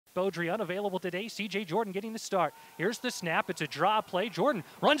Beaudry unavailable today. C.J. Jordan getting the start. Here's the snap. It's a draw play. Jordan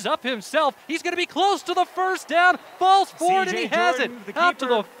runs up himself. He's going to be close to the first down. Falls forward and he has it. Out to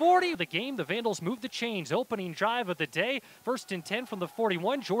the 40. The game, the Vandals move the chains. Opening drive of the day. 1st and 10 from the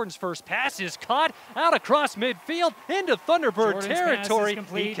 41. Jordan's first pass is caught out across midfield into Thunderbird territory.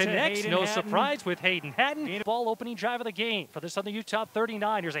 He connects. No surprise with Hayden Hatton. Ball opening drive of the game for the Southern Utah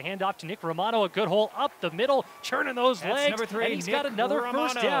 39. Here's a handoff to Nick Romano. A good hole up the middle. Churning those legs. And he's got another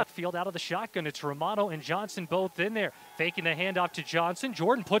first down. Field out of the shotgun. It's Romano and Johnson both in there. Faking the handoff to Johnson.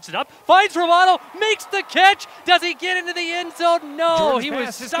 Jordan puts it up. Finds Romano. Makes the catch. Does he get into the end zone? No. He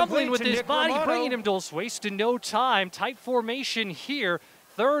was stumbling with his body, bringing him to wasting no time. Tight formation here.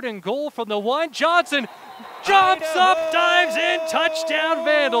 3rd and goal from the 1. Johnson jumps up, dives in, touchdown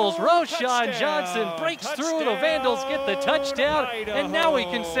Vandals. Roshan Johnson breaks through, the Vandals get the touchdown, and now we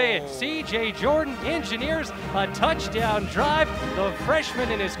can say it. C.J. Jordan engineers a touchdown drive, the freshman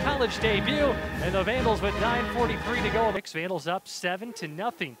in his college debut, and the Vandals with 9:43 to go. Vandals up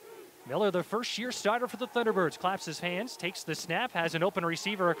 7-0. Miller, the first-year starter for the Thunderbirds, claps his hands, takes the snap, has an open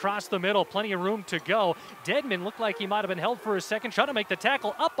receiver across the middle, plenty of room to go. Deadman looked like he might have been held for a second, trying to make the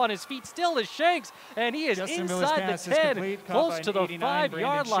tackle up on his feet, still is Shanks, and he is inside the 10, close to the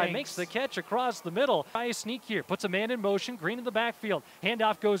 5-yard line, makes the catch across the middle. Try a sneak here, puts a man in motion, Green in the backfield.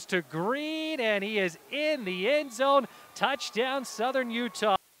 Handoff goes to Green, and he is in the end zone. Touchdown, Southern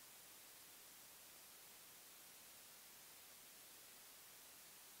Utah.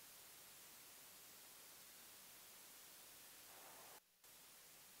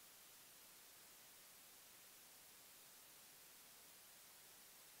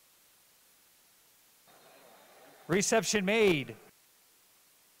 Reception made.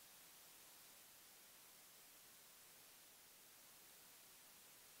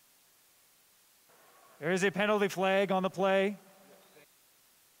 There is a penalty flag on the play.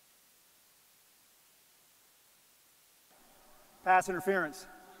 Pass interference,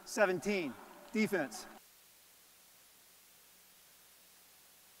 17, defense.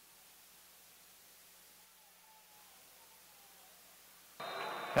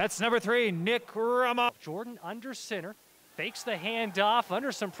 That's number 3, Nick Romano. Jordan under center, fakes the handoff,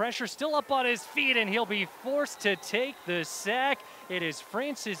 under some pressure, still up on his feet, and he'll be forced to take the sack. It is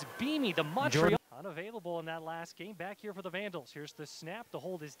Francis Beamy, the Montreal. Unavailable in that last game, back here for the Vandals. Here's the snap, the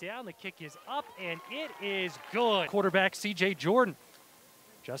hold is down, the kick is up, and it is good. Quarterback C.J. Jordan.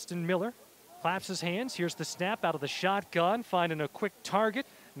 Justin Miller claps his hands. Here's the snap out of the shotgun, finding a quick target.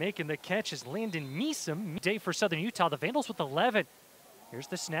 Making the catch is Landon Meesum. Day for Southern Utah, the Vandals with 11. Here's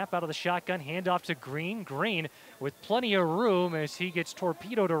the snap out of the shotgun, handoff to Green. Green with plenty of room as he gets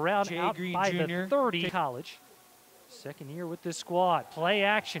torpedoed around out by the 30. College. Second year with this squad. Play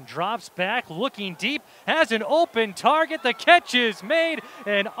action, drops back, looking deep, has an open target. The catch is made,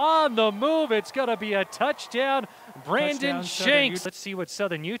 and on the move, it's going to be a touchdown. Brandon Shanks. Let's see what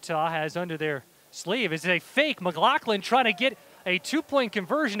Southern Utah has under their sleeve. It's a fake. McLaughlin trying to get a 2-point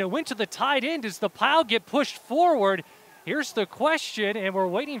conversion. It went to the tight end. Does the pile get pushed forward? Here's the question, and we're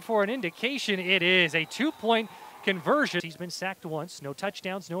waiting for an indication. It is a 2-point conversion. He's been sacked once, no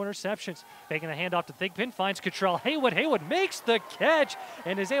touchdowns, no interceptions. Making the handoff to Thigpen, finds Cottrell Haywood. Haywood makes the catch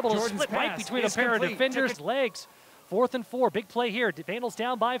and is able to split right between a pair of defenders' legs. 4th and 4, big play here. Vandals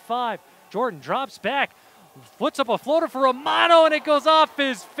down by 5. Jordan drops back, puts up a floater for Romano, and it goes off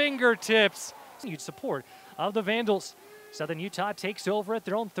his fingertips. Huge support of the Vandals. Southern Utah takes over at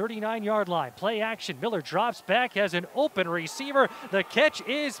their own 39-yard line. Play action. Miller drops back, has an open receiver. The catch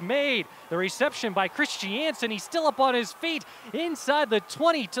is made. The reception by Christiansen. He's still up on his feet inside the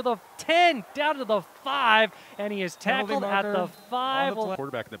 20 to the 10, down to the 5, and he is tackled at the 5.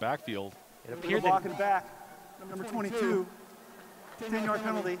 Quarterback in the backfield. It appeared that in back. Number 22, 10-yard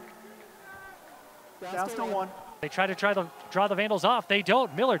penalty. Down still 1. They try to draw the Vandals off. They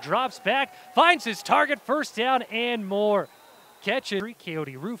don't. Miller drops back, finds his target, first down and more. Catch it.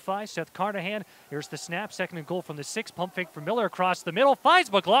 Coyote Rufai, Seth Carnahan. Here's the snap, 2nd and goal from the 6. Pump fake for Miller across the middle.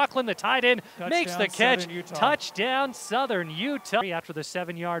 Finds McLaughlin, the tight end, makes the catch. Touchdown, Southern Utah. After the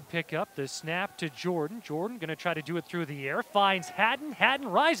 7-yard pickup, the snap to Jordan. Jordan going to try to do it through the air. Finds Hatton. Hatton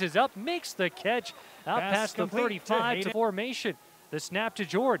rises up, makes the catch. Out past the 35 to formation. The snap to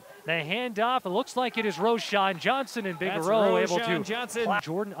Jordan. The handoff. It looks like it is Roshan Johnson, and Bigelow able to.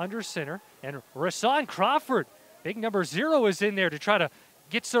 Jordan under center. And Rasan Crawford, big number 0, is in there to try to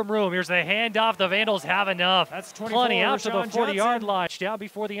get some room. Here's the handoff. The Vandals have enough. That's 24. Plenty out to the 40-yard line. Down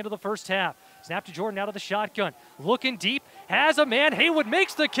before the end of the first half. Snap to Jordan out of the shotgun. Looking deep. Has a man. Haywood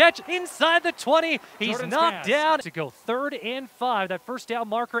makes the catch inside the 20. He's knocked down. To go 3rd and 5. That first down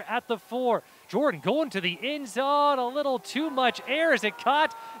marker at the 4. Jordan going to the end zone. A little too much air. Is it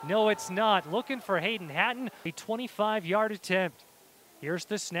caught? No, it's not. Looking for Hayden Hatton. A 25-yard attempt. Here's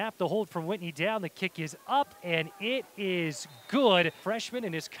the snap. The hold from Whitney down. The kick is up, and it is good. Freshman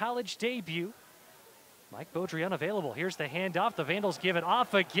in his college debut. Mike Beaudry unavailable. Here's the handoff. The Vandals give it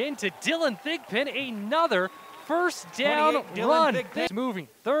off again to Dylan Thigpen. Another first down run. It's moving.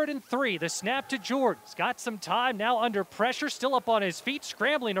 3rd and 3. The snap to Jordan. He's got some time now under pressure. Still up on his feet,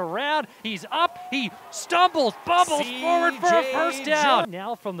 scrambling around. He's up. He stumbles, bubbles forward for a first down.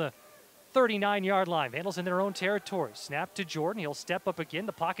 Now from the 39-yard line. Vandals in their own territory. Snap to Jordan. He'll step up again.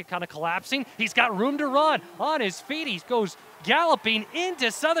 The pocket kind of collapsing. He's got room to run. On his feet, he goes galloping into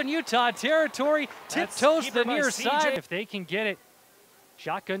Southern Utah territory. Tiptoes to the near side. If they can get it.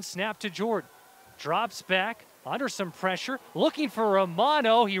 Shotgun snap to Jordan. Drops back. Under some pressure. Looking for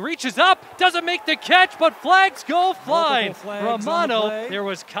Romano. He reaches up. Doesn't make the catch, but flags go flying. Romano, there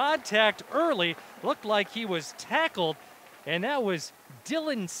was contact early. Looked like he was tackled. And that was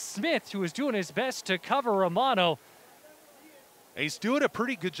Dylan Smith, who was doing his best to cover Romano. He's doing a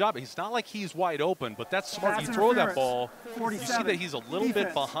pretty good job. It's not like he's wide open, but that's smart. You throw that ball, you see that he's a little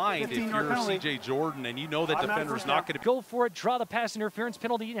bit behind if you're C.J. Jordan, and you know that defender's not going to go for it, draw the pass interference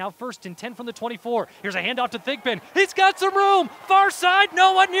penalty. Now 1st and 10 from the 24. Here's a handoff to Thigpen. He's got some room. Far side,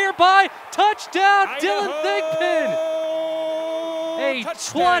 no one nearby. Touchdown, Idaho! Dylan Thigpen. A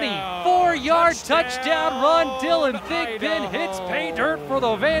 24-yard touchdown run. Dylan Thigpen hits pay dirt for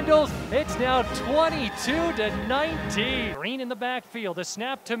the Vandals. It's now 22-19. Green in the backfield. The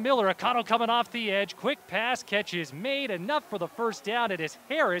snap to Miller. Akano coming off the edge. Quick pass catch is made. Enough for the first down. It is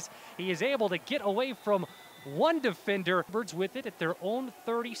Harris. He is able to get away from one defender. Birds with it at their own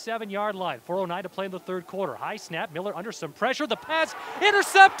 37-yard line. 4:09 to play in the 3rd quarter. High snap. Miller under some pressure. The pass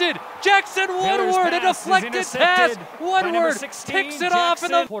intercepted. Jackson Woodward, a deflected pass. Woodward picks it off in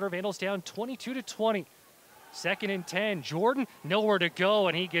the quarter. Vandals down 22-20. 2nd and 10. Jordan nowhere to go,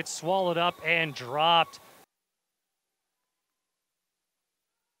 and he gets swallowed up and dropped.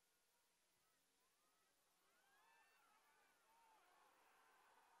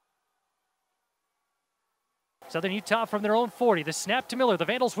 Southern Utah from their own 40. The snap to Miller. The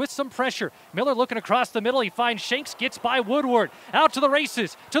Vandals with some pressure. Miller looking across the middle. He finds Shanks, gets by Woodward. Out to the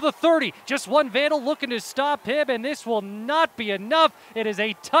races, to the 30. Just one Vandal looking to stop him, and this will not be enough. It is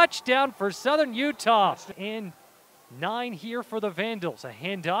a touchdown for Southern Utah. And 9 here for the Vandals. A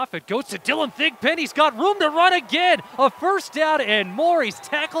handoff. It goes to Dylan Thigpen. He's got room to run again. A first down and more. He's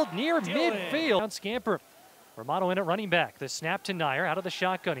tackled near midfield. Down scamper. Romano in at running back. The snap to Nair out of the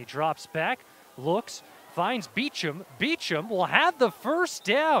shotgun. He drops back, looks, finds Beecham. Beecham will have the first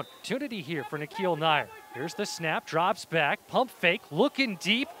down. Opportunity here for Nikhil Nair. Here's the snap, drops back, pump fake, looking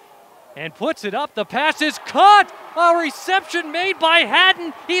deep, and puts it up. The pass is caught. A reception made by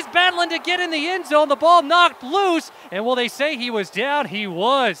Hatton. He's battling to get in the end zone. The ball knocked loose. And will they say he was down? He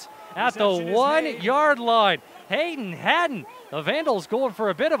was at the 1-yard line. Hayden Hatton. The Vandals going for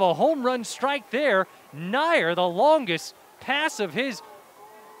a bit of a home run strike there. Nair, the longest pass of his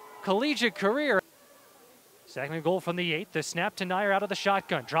collegiate career. Second goal from the 8. The snap to Nair out of the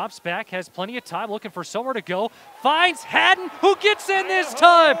shotgun. Drops back, has plenty of time, looking for somewhere to go. Finds Hatton, who gets in this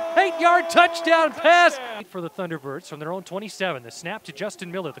time. 8-yard touchdown pass for the Thunderbirds from their own 27. The snap to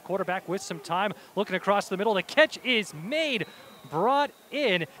Justin Miller, the quarterback with some time, looking across the middle. The catch is made, brought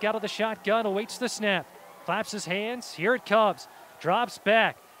in. Out of the shotgun, awaits the snap. Claps his hands, here it comes. Drops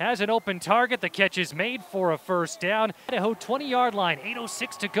back, has an open target. The catch is made for a first down. Idaho 20-yard line,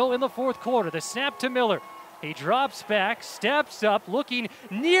 8:06 to go in the 4th quarter. The snap to Miller. He drops back, steps up, looking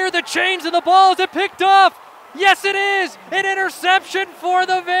near the chains of the ball. Is it picked off? Yes, it is. An interception for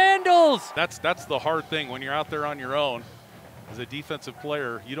the Vandals. That's the hard thing when you're out there on your own. As a defensive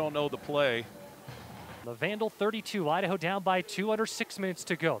player, you don't know the play. The Vandal 32, Idaho down by 2 under 6 minutes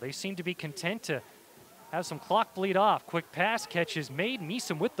to go. They seem to be content to have some clock bleed off. Quick pass catch is made.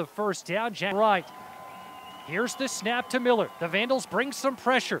 Meeson with the first down. Jack right. Here's the snap to Miller. The Vandals bring some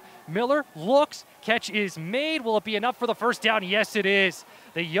pressure. Miller looks, catch is made. Will it be enough for the first down? Yes, it is.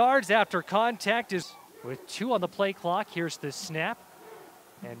 The yards after contact is with 2 on the play clock. Here's the snap.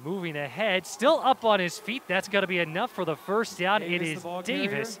 And moving ahead, still up on his feet. That's got to be enough for the first down. It is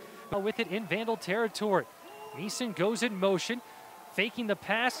Davis with it in Vandal territory. Meeson goes in motion. Faking the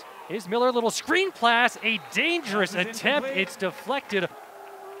pass is Miller. Little screen pass. A dangerous attempt. It's deflected.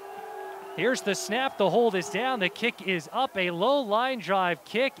 Here's the snap. The hold is down. The kick is up. A low line drive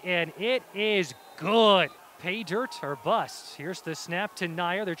kick, and it is good. Pay dirt or bust. Here's the snap to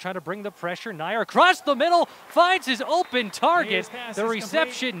Nair. They're trying to bring the pressure. Nair across the middle finds his open target. The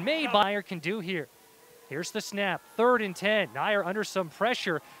reception made by Nair can do here. Here's the snap, 3rd and 10. Nyer under some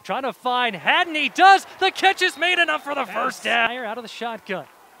pressure, trying to find Haddon. He does. The catch is made enough for the first down. Nyer out of the shotgun.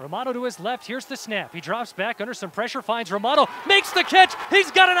 Romano to his left. Here's the snap. He drops back under some pressure, finds Romano, makes the catch.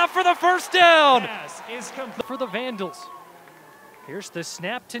 He's got enough for the first down. Pass is complete For the Vandals. Here's the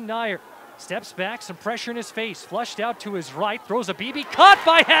snap to Nyer. Steps back, some pressure in his face. Flushed out to his right, throws a BB. Caught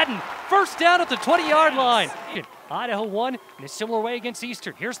by Haddon. First down at the 20-yard line. Idaho won in a similar way against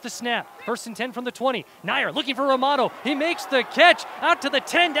Eastern. Here's the snap. 1st and 10 from the 20. Nyer looking for Romano. He makes the catch out to the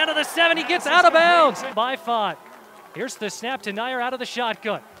 10, down to the 7. He gets out of bounds by 5. Here's the snap to Nyer out of the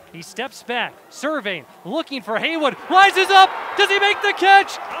shotgun. He steps back, surveying, looking for Haywood. Rises up. Does he make the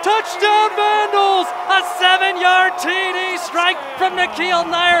catch? Touchdown Vandals! A 7-yard TD strike from Nikhil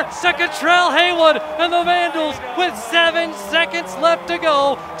Nyer to Cottrell Haywood. And the Vandals, with 7 seconds left to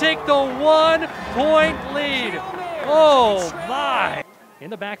go, take the 1-point lead. Oh my! In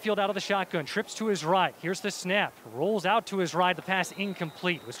the backfield out of the shotgun, trips to his right. Here's the snap. Rolls out to his right. The pass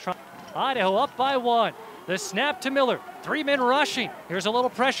incomplete. Idaho up by 1. The snap to Miller. 3 men rushing. Here's a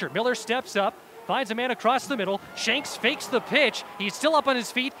little pressure. Miller steps up, finds a man across the middle. Shanks fakes the pitch. He's still up on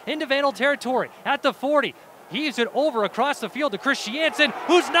his feet into Vandal territory. At the 40, heaves it over across the field to Christiansen,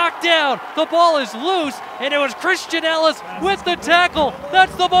 who's knocked down. The ball is loose, and it was Christian Ellis with the tackle.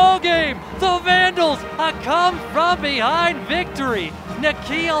 That's the ball game. The Vandals, a come-from-behind victory.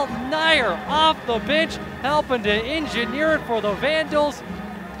 Nikhil Nyer off the bench, helping to engineer it for the Vandals.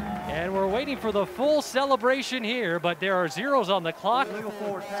 And we're waiting for the full celebration here, but there are zeros on the clock.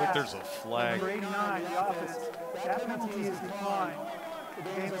 Looks like there's a flag. Number 89, the offense. That penalty is declined.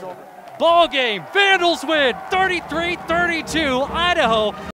 The game is over. Ball game. Vandals win 33-32. Idaho